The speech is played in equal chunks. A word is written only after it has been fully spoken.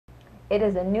It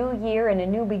is a new year and a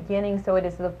new beginning, so it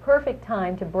is the perfect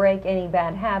time to break any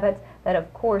bad habits. That,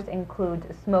 of course, includes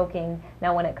smoking.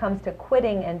 Now, when it comes to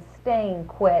quitting and staying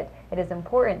quit, it is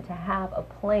important to have a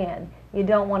plan. You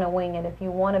don't want to wing it if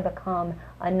you want to become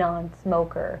a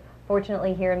non-smoker.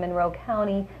 Fortunately, here in Monroe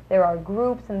County, there are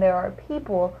groups and there are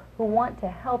people who want to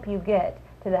help you get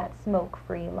to that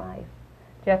smoke-free life.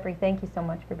 Jeffrey, thank you so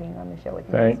much for being on the show with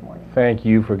me this morning. Thank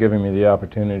you for giving me the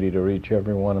opportunity to reach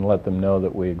everyone and let them know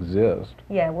that we exist.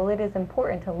 Yeah, well, it is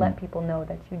important to let people know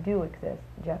that you do exist,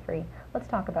 Jeffrey. Let's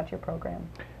talk about your program.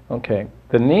 Okay.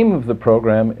 The name of the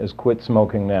program is Quit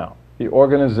Smoking Now. The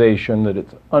organization that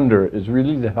it's under is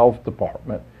really the health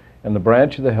department, and the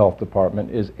branch of the health department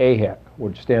is AHEC,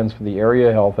 which stands for the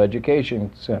Area Health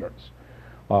Education Centers.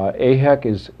 AHEC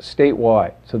is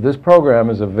statewide, so this program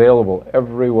is available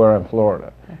everywhere in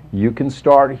Florida. You can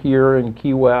start here in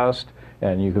Key West,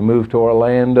 and you can move to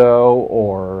Orlando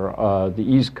or the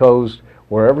East Coast.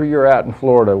 Wherever you're at in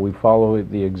Florida, we follow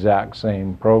the exact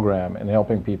same program in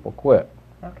helping people quit.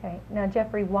 Okay. Now,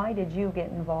 Jeffrey, why did you get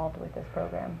involved with this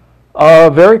program?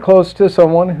 Very close to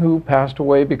someone who passed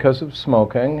away because of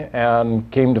smoking,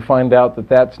 and came to find out that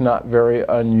that's not very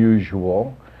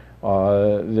unusual.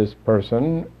 This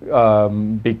person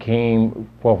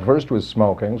first was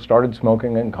smoking, started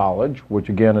smoking in college, which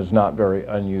again is not very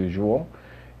unusual,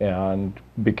 and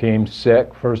became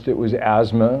sick. First it was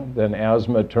asthma, then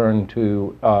asthma turned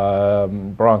to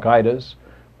bronchitis.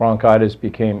 Bronchitis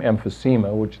became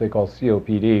emphysema, which they call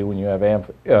COPD when you have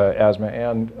asthma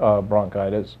and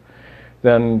bronchitis.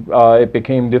 Then it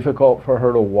became difficult for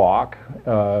her to walk.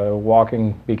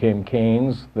 Walking became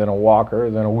canes, then a walker,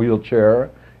 then a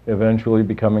wheelchair, eventually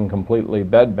becoming completely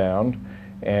bedbound.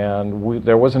 And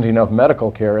there wasn't enough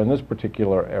medical care in this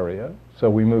particular area,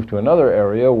 so we moved to another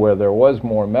area where there was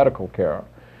more medical care.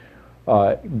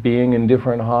 Being in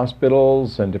different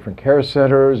hospitals and different care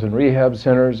centers and rehab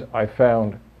centers, I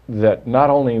found that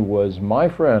not only was my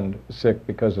friend sick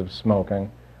because of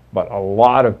smoking, but a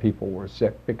lot of people were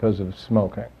sick because of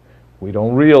smoking. We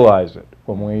don't realize it.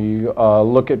 When we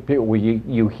look at people,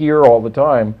 you hear all the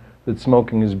time that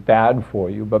smoking is bad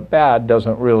for you, but bad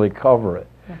doesn't really cover it.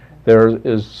 There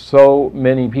is so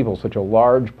many people, such a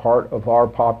large part of our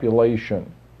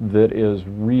population that is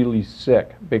really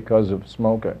sick because of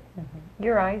smoking.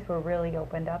 Your eyes were really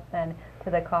opened up then to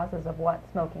the causes of what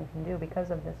smoking can do because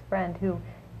of this friend who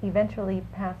eventually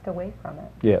passed away from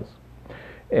it. Yes.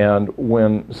 And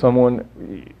when someone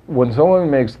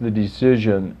makes the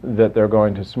decision that they're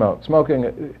going to smoke,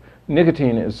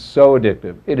 nicotine is so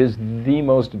addictive. It is the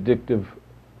most addictive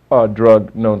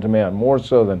drug known to man, more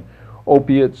so than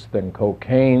opiates, than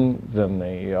cocaine, than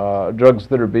the drugs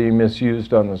that are being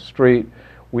misused on the street.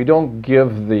 We don't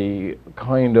give the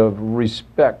kind of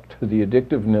respect to the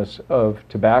addictiveness of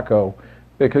tobacco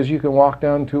because you can walk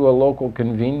down to a local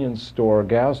convenience store,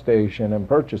 gas station, and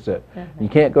purchase it. You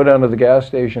can't go down to the gas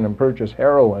station and purchase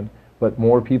heroin, but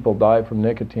more people die from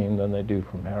nicotine than they do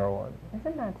from heroin.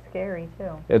 Isn't that scary,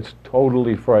 too? It's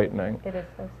totally frightening. It is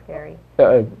so scary.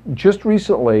 Just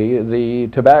recently,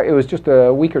 it was just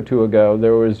a week or two ago,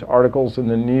 there was articles in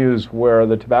the news where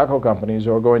the tobacco companies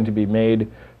are going to be made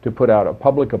to put out a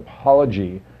public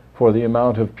apology for the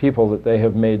amount of people that they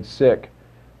have made sick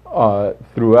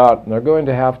throughout, and they're going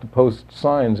to have to post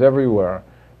signs everywhere.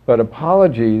 But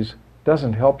apologies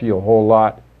doesn't help you a whole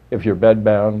lot if you're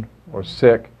bedbound or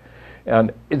sick.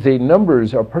 And the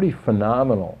numbers are pretty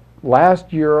phenomenal.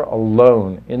 Last year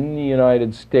alone in the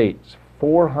United States,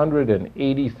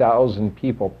 480,000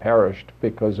 people perished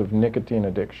because of nicotine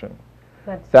addiction.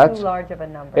 That's too large of a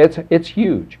number. It's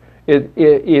huge.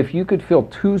 If you could fill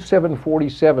two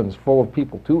 747s full of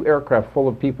people, two aircraft full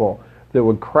of people that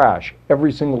would crash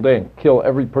every single day and kill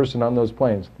every person on those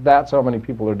planes, that's how many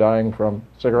people are dying from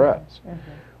cigarettes.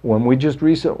 When we just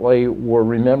recently were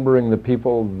remembering the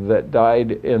people that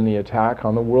died in the attack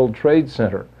on the World Trade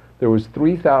Center, there was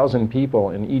 3,000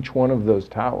 people in each one of those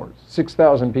towers.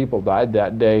 6,000 people died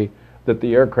that day that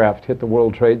the aircraft hit the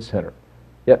World Trade Center.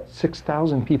 Yet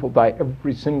 6,000 people die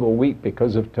every single week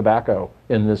because of tobacco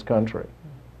in this country.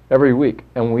 Every week.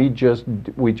 And we just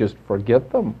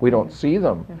forget them. We don't see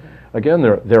them. Again,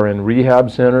 they're in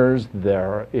rehab centers,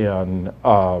 they're in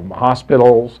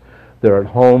hospitals, they're at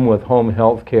home with home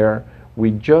health care.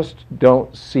 We just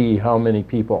don't see how many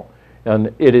people.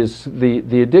 And it is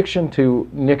the addiction to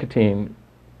nicotine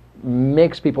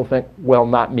makes people think, well,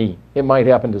 not me. It might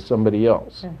happen to somebody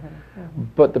else.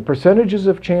 But the percentages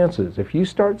of chances, if you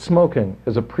start smoking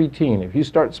as a preteen, if you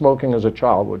start smoking as a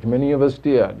child, which many of us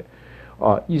did,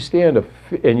 you stand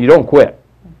and you don't quit.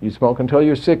 You smoke until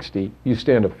you're 60, you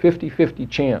stand a 50-50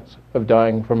 chance of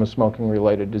dying from a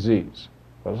smoking-related disease.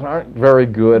 Those aren't very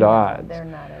good odds. They're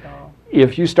not at all.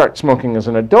 If you start smoking as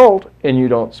an adult and you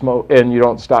don't smoke and you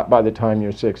don't stop by the time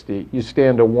you're 60, you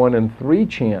stand a 1 in 3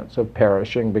 chance of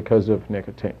perishing because of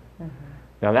nicotine.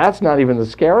 Now that's not even the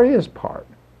scariest part.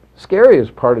 The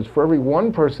scariest part is for every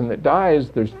 1 person that dies,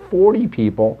 there's 40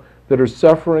 people that are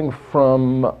suffering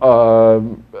from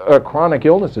chronic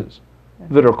illnesses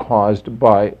that are caused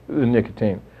by the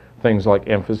nicotine. Things like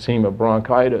emphysema,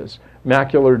 bronchitis,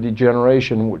 macular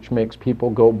degeneration, which makes people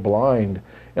go blind.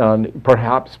 And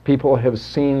perhaps people have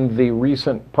seen the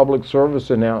recent public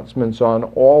service announcements on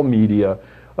all media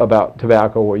about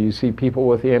tobacco, where you see people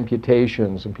with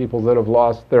amputations and people that have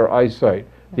lost their eyesight.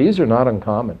 These are not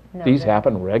uncommon. No, these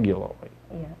happen regularly.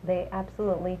 Yeah, they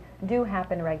absolutely do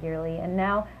happen regularly. And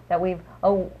now that we've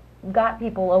got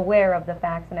people aware of the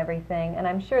facts and everything, and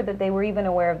I'm sure that they were even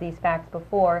aware of these facts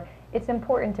before, it's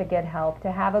important to get help,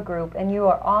 to have a group, and you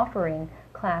are offering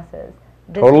classes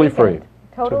this Totally weekend. free.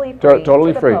 Totally free.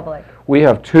 Totally to free. The public. We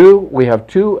have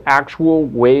two actual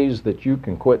ways that you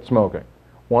can quit smoking.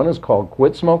 One is called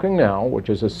Quit Smoking Now, which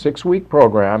is a 6-week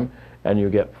program, and you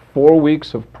get 4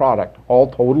 weeks of product, all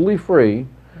totally free.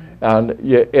 And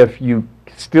if you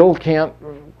still can't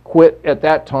quit at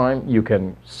that time, you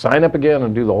can sign up again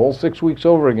and do the whole 6 weeks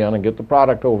over again and get the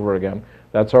product over again.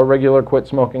 That's our regular Quit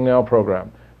Smoking Now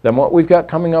program. Then what we've got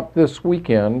coming up this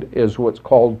weekend is what's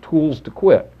called Tools to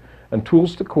Quit. And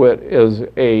Tools to Quit is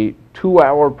a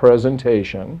 2-hour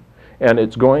presentation, and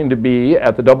it's going to be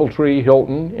at the DoubleTree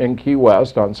Hilton in Key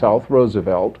West on South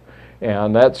Roosevelt.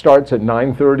 And that starts at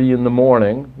 9:30 in the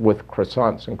morning with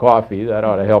croissants and coffee. That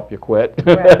ought to help you quit.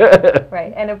 Right,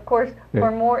 right. And of course, for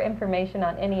more information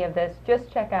on any of this,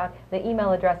 just check out the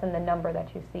email address and the number that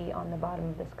you see on the bottom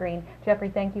of the screen. Jeffrey,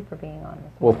 thank you for being on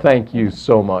this. Well, thank you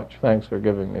so much. Thanks for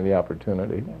giving me the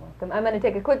opportunity. You're welcome. I'm going to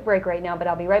take a quick break right now, but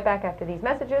I'll be right back after these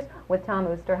messages with Tom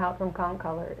Oosterhout from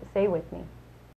Concolor. Stay with me.